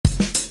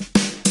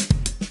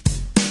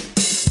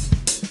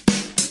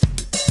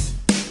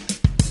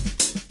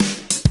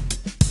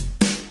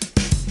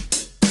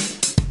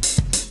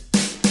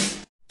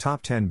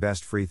Top 10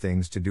 Best Free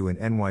Things to Do in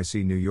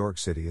NYC. New York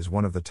City is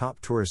one of the top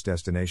tourist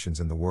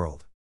destinations in the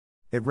world.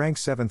 It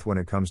ranks 7th when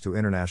it comes to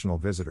international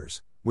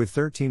visitors, with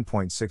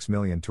 13.6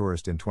 million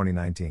tourists in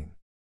 2019.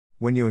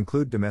 When you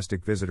include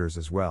domestic visitors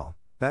as well,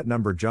 that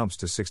number jumps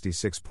to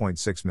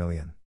 66.6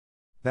 million.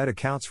 That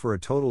accounts for a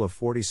total of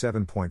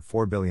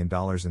 $47.4 billion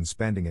in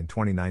spending in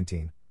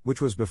 2019, which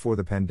was before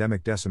the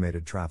pandemic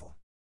decimated travel.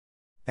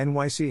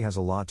 NYC has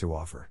a lot to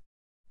offer.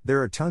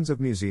 There are tons of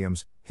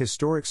museums,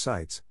 historic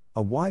sites,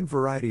 a wide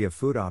variety of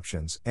food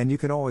options, and you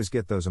can always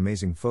get those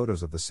amazing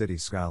photos of the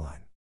city's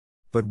skyline.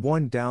 But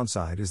one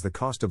downside is the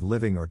cost of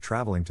living or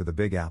traveling to the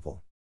Big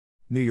Apple.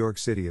 New York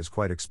City is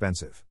quite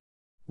expensive.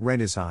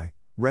 Rent is high,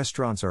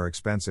 restaurants are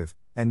expensive,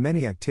 and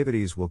many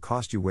activities will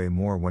cost you way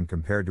more when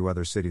compared to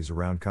other cities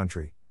around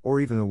country, or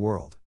even the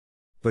world.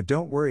 But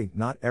don't worry,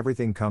 not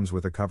everything comes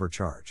with a cover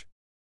charge.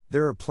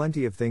 There are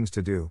plenty of things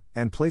to do,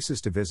 and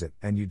places to visit,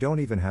 and you don't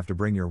even have to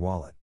bring your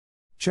wallet.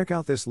 Check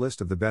out this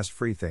list of the best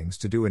free things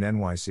to do in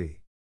NYC.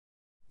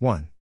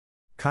 1.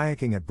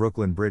 Kayaking at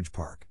Brooklyn Bridge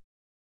Park.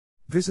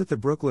 Visit the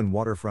Brooklyn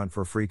waterfront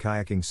for free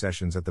kayaking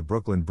sessions at the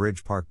Brooklyn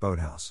Bridge Park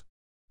Boathouse.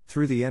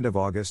 Through the end of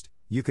August,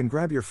 you can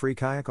grab your free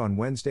kayak on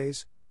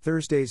Wednesdays,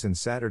 Thursdays and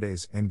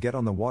Saturdays and get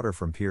on the water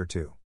from Pier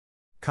 2.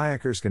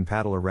 Kayakers can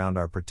paddle around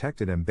our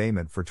protected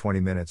embayment for 20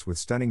 minutes with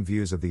stunning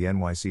views of the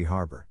NYC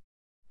harbor.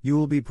 You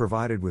will be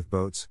provided with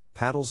boats,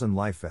 paddles and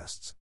life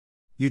vests.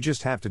 You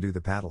just have to do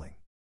the paddling.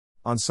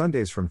 On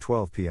Sundays from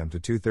 12 p.m. to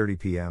 2:30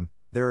 p.m.,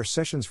 there are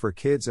sessions for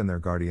kids and their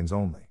guardians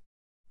only.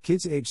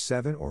 Kids age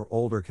 7 or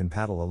older can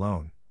paddle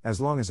alone,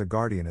 as long as a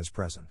guardian is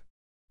present.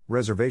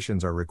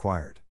 Reservations are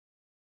required.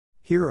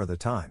 Here are the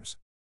times.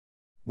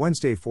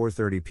 Wednesday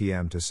 4:30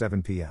 p.m. to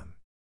 7 p.m.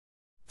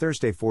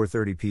 Thursday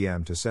 4:30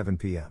 p.m. to 7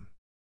 p.m.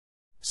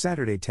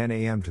 Saturday 10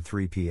 a.m. to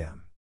 3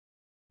 p.m.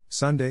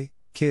 Sunday,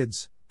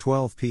 kids,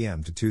 12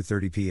 p.m. to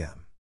 2:30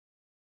 p.m.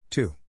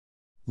 2.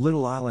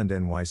 Little Island,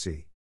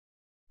 NYC.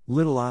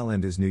 Little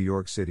Island is New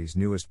York City's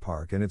newest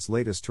park and its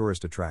latest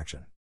tourist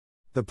attraction.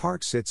 The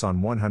park sits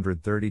on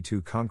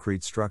 132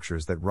 concrete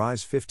structures that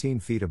rise 15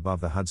 feet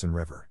above the Hudson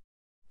River.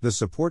 The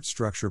support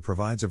structure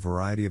provides a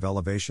variety of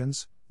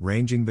elevations,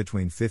 ranging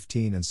between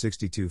 15 and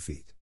 62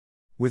 feet.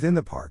 Within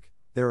the park,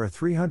 there are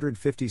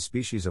 350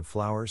 species of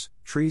flowers,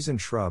 trees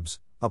and shrubs,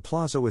 a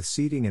plaza with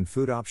seating and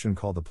food option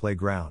called the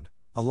Playground,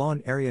 a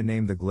lawn area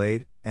named the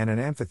Glade, and an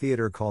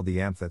amphitheater called the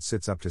Amph that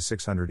sits up to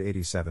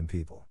 687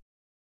 people.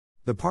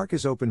 The park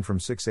is open from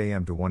 6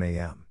 a.m. to 1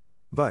 a.m.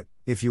 But,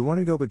 if you want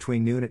to go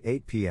between noon and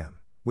 8 p.m.,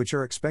 which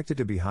are expected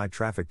to be high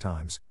traffic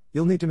times,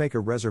 you'll need to make a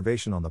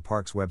reservation on the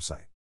park's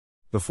website.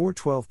 Before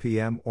 12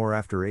 p.m. or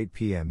after 8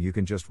 p.m. you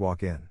can just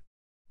walk in.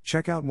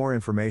 Check out more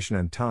information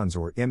and tons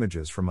or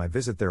images from my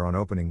visit there on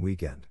opening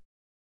weekend.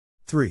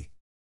 3.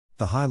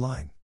 The High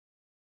Line.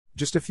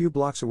 Just a few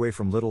blocks away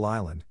from Little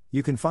Island,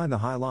 you can find the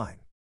High Line.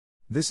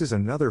 This is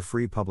another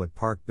free public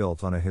park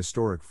built on a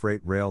historic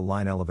freight rail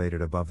line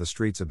elevated above the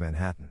streets of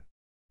Manhattan.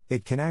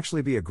 It can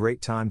actually be a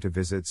great time to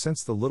visit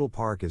since the little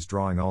park is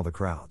drawing all the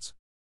crowds.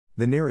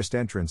 The nearest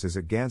entrance is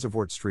at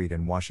Gansevoort Street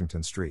and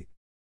Washington Street.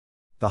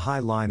 The High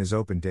Line is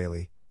open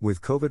daily,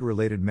 with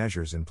COVID-related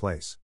measures in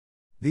place.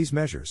 These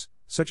measures,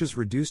 such as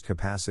reduced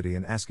capacity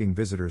and asking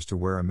visitors to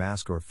wear a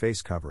mask or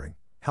face covering,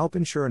 help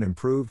ensure an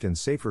improved and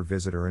safer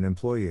visitor and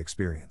employee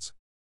experience.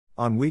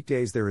 On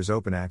weekdays there is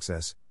open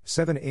access,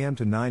 7 a.m.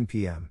 to 9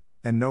 p.m.,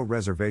 and no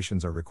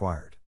reservations are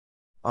required.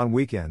 On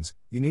weekends,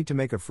 you need to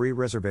make a free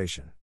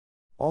reservation.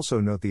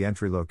 Also note the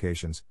entry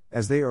locations,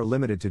 as they are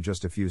limited to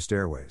just a few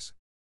stairways.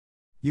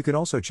 You can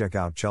also check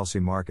out Chelsea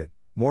Market,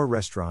 more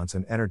restaurants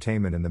and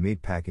entertainment in the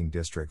meatpacking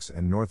districts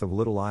and north of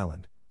Little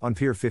Island. On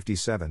Pier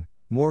 57,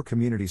 more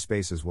community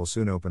spaces will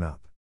soon open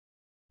up.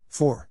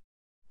 4.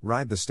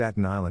 Ride the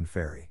Staten Island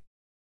Ferry.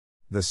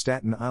 The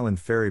Staten Island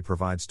Ferry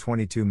provides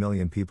 22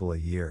 million people a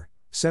year,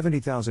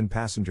 70,000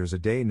 passengers a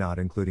day not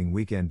including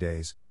weekend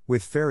days,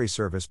 with ferry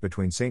service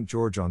between St.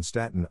 George on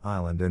Staten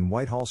Island and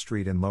Whitehall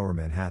Street in Lower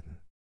Manhattan.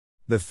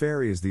 The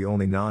ferry is the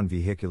only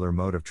non-vehicular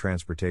mode of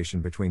transportation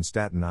between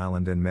Staten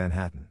Island and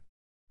Manhattan.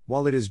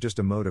 While it is just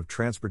a mode of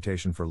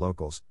transportation for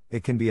locals,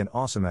 it can be an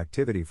awesome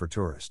activity for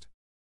tourists.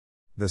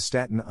 The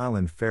Staten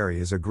Island Ferry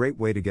is a great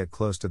way to get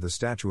close to the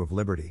Statue of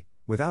Liberty,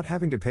 without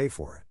having to pay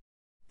for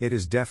it. It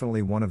is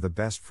definitely one of the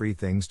best free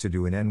things to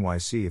do in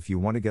NYC if you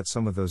want to get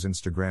some of those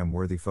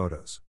Instagram-worthy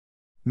photos.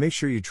 Make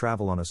sure you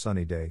travel on a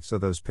sunny day so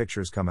those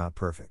pictures come out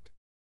perfect.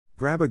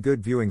 Grab a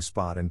good viewing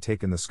spot and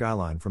take in the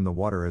skyline from the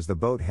water as the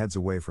boat heads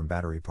away from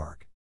Battery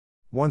Park.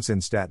 Once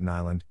in Staten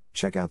Island,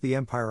 check out the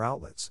Empire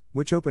Outlets,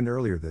 which opened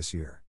earlier this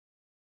year.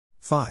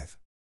 5.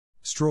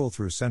 Stroll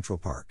through Central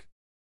Park.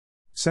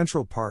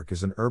 Central Park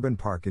is an urban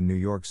park in New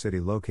York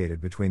City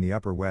located between the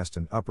Upper West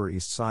and Upper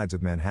East sides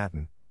of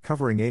Manhattan,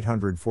 covering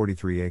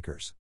 843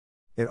 acres.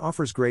 It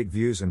offers great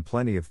views and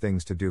plenty of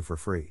things to do for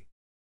free.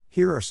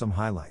 Here are some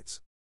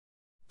highlights.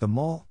 The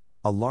Mall,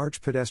 a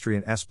large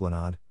pedestrian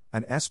esplanade,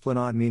 an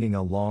esplanade meaning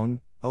a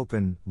long,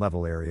 open,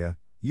 level area,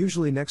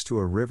 usually next to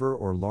a river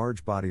or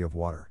large body of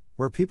water,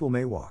 where people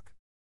may walk.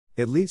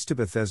 It leads to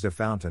Bethesda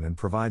Fountain and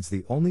provides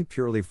the only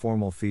purely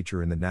formal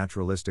feature in the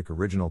naturalistic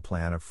original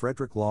plan of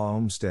Frederick Law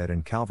Olmsted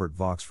and Calvert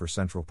Vaux for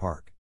Central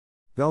Park.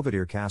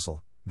 Belvedere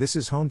Castle, this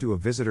is home to a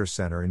visitor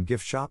center and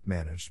gift shop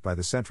managed by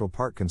the Central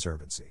Park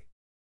Conservancy.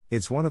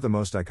 It's one of the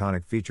most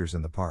iconic features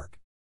in the park.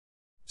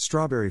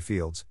 Strawberry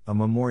Fields, a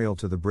memorial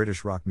to the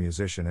British rock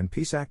musician and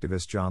peace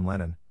activist John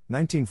Lennon,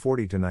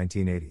 1940 to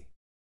 1980.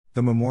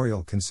 The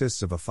memorial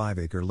consists of a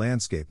 5-acre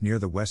landscape near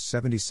the West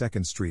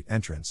 72nd Street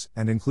entrance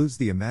and includes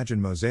the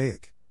Imagine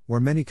Mosaic, where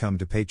many come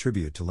to pay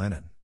tribute to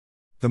Lennon.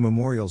 The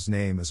memorial's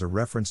name is a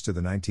reference to the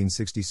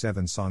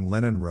 1967 song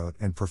Lennon wrote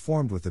and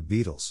performed with the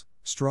Beatles,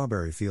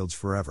 Strawberry Fields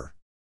Forever.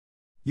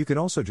 You can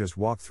also just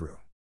walk through.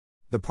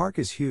 The park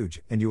is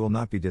huge and you will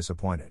not be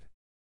disappointed.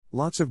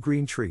 Lots of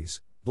green trees,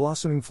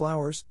 blossoming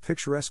flowers,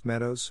 picturesque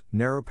meadows,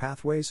 narrow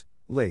pathways,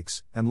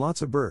 lakes, and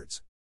lots of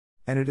birds.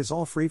 And it is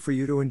all free for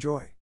you to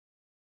enjoy.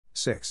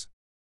 6.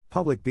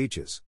 Public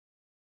beaches.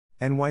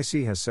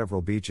 NYC has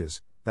several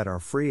beaches that are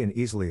free and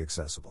easily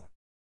accessible.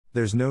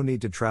 There's no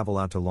need to travel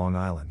out to Long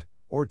Island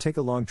or take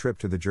a long trip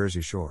to the Jersey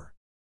Shore.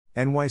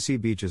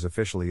 NYC beaches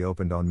officially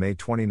opened on May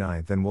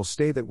 29 and will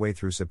stay that way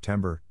through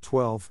September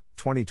 12,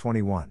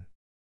 2021.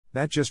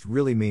 That just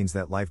really means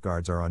that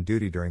lifeguards are on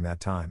duty during that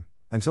time,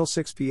 until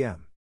 6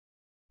 p.m.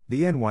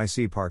 The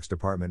NYC Parks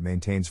Department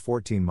maintains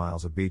 14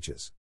 miles of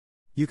beaches.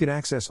 You can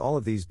access all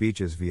of these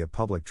beaches via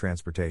public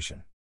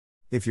transportation.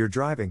 If you're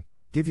driving,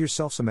 give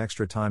yourself some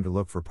extra time to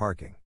look for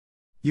parking.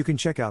 You can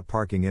check out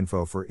parking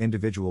info for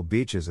individual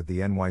beaches at the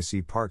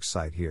NYC Parks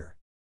site here.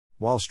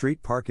 While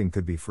street parking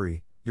could be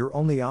free, your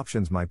only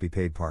options might be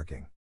paid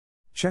parking.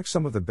 Check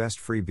some of the best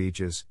free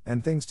beaches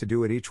and things to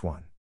do at each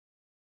one.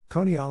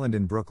 Coney Island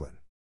in Brooklyn.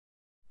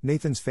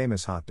 Nathan's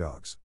Famous Hot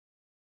Dogs.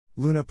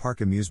 Luna Park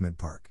Amusement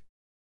Park.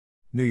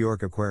 New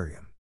York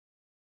Aquarium.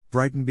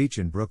 Brighton Beach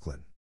in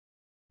Brooklyn.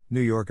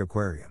 New York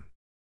Aquarium.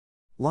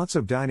 Lots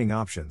of dining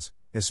options,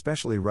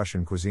 especially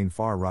Russian cuisine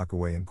Far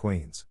Rockaway in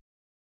Queens.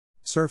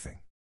 Surfing.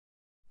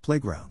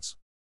 Playgrounds.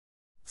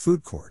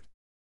 Food court.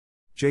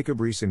 Jacob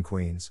Riis in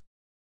Queens.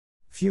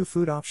 Few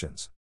food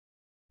options.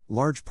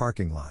 Large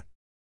parking lot.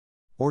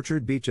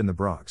 Orchard Beach in the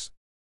Bronx.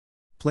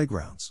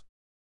 Playgrounds.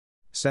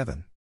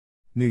 7.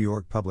 New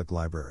York Public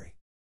Library.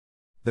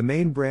 The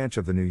main branch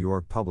of the New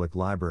York Public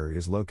Library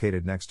is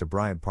located next to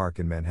Bryant Park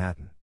in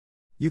Manhattan.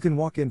 You can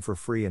walk in for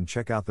free and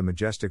check out the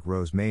majestic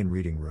Rose Main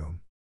Reading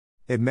Room.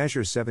 It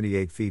measures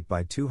 78 feet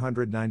by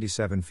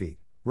 297 feet,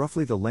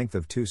 roughly the length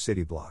of 2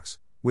 city blocks,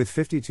 with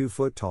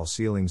 52-foot-tall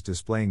ceilings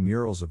displaying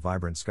murals of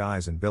vibrant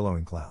skies and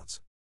billowing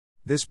clouds.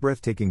 This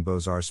breathtaking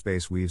Beaux-Arts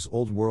space weaves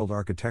old-world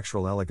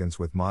architectural elegance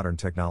with modern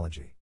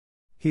technology.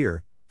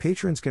 Here,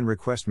 patrons can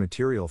request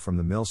material from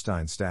the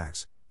Milstein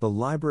Stacks, the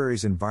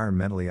library's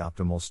environmentally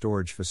optimal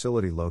storage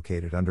facility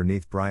located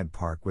underneath Bryant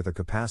Park with a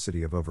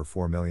capacity of over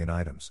 4 million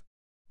items.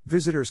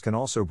 Visitors can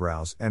also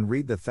browse and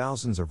read the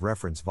thousands of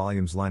reference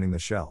volumes lining the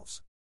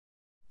shelves.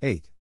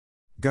 8.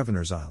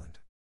 Governor's Island.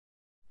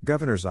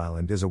 Governor's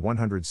Island is a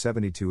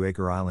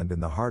 172-acre island in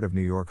the heart of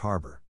New York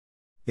Harbor.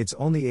 It's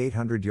only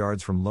 800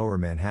 yards from Lower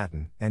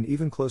Manhattan and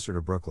even closer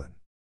to Brooklyn.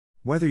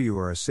 Whether you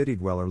are a city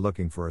dweller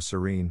looking for a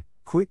serene,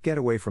 quick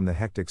getaway from the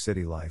hectic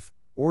city life,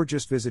 or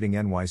just visiting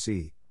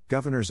NYC,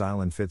 Governor's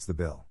Island fits the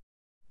bill.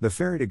 The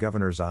ferry to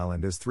Governor's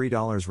Island is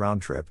 $3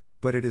 round trip,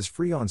 but it is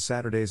free on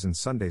Saturdays and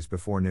Sundays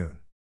before noon.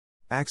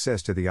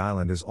 Access to the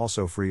island is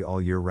also free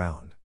all year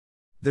round.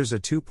 There's a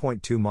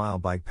 2.2-mile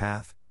bike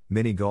path,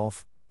 mini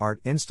golf,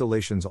 art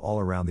installations all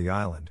around the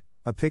island,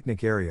 a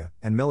picnic area,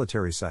 and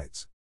military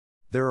sites.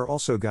 There are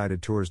also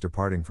guided tours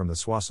departing from the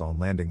Soissons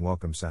Landing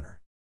Welcome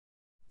Center.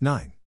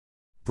 9.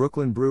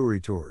 Brooklyn Brewery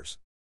Tours.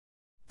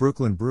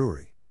 Brooklyn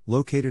Brewery,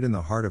 located in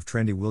the heart of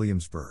trendy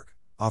Williamsburg,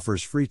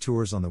 offers free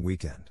tours on the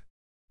weekend.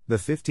 The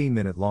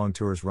 15-minute-long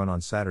tours run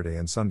on Saturday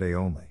and Sunday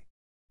only.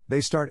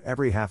 They start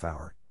every half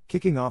hour,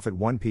 kicking off at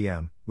 1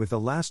 p.m., with the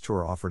last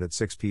tour offered at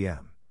 6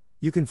 p.m.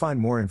 You can find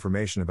more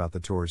information about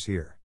the tours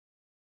here.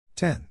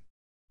 10.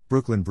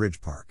 Brooklyn Bridge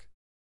Park.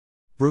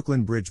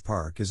 Brooklyn Bridge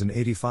Park is an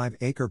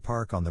 85-acre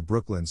park on the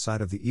Brooklyn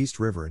side of the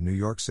East River in New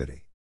York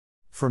City.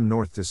 From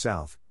north to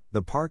south,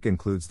 the park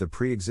includes the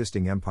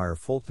pre-existing Empire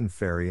Fulton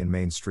Ferry and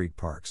Main Street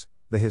parks,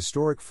 the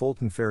historic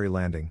Fulton Ferry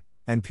Landing,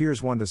 and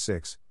Piers 1 to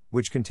 6,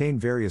 which contain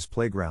various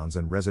playgrounds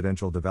and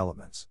residential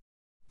developments.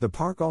 The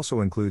park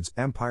also includes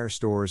Empire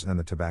Stores and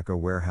the Tobacco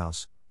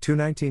Warehouse, 2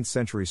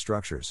 19th-century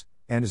structures,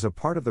 and is a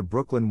part of the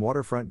Brooklyn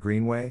Waterfront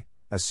Greenway,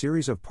 a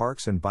series of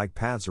parks and bike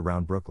paths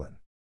around Brooklyn.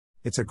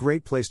 It's a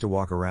great place to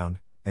walk around,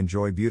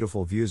 enjoy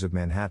beautiful views of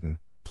Manhattan,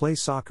 play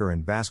soccer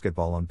and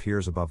basketball on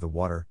piers above the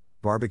water,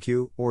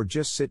 barbecue, or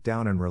just sit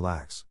down and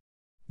relax.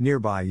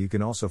 Nearby you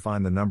can also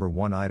find the number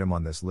 1 item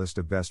on this list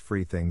of best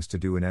free things to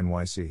do in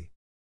NYC.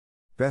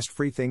 Best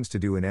free things to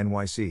do in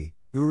NYC,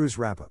 Guru's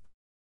Wrap-Up.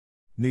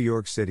 New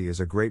York City is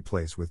a great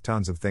place with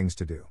tons of things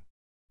to do.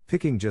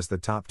 Picking just the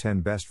top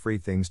 10 best free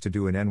things to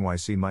do in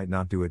NYC might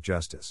not do it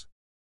justice.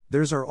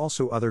 There are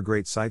also other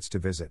great sites to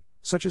visit,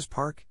 such as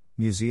park,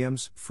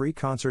 museums, free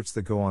concerts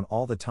that go on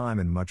all the time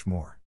and much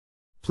more.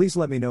 Please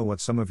let me know what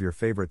some of your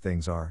favorite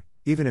things are,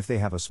 even if they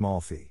have a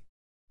small fee.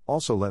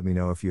 Also, let me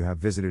know if you have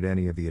visited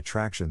any of the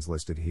attractions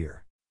listed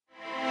here.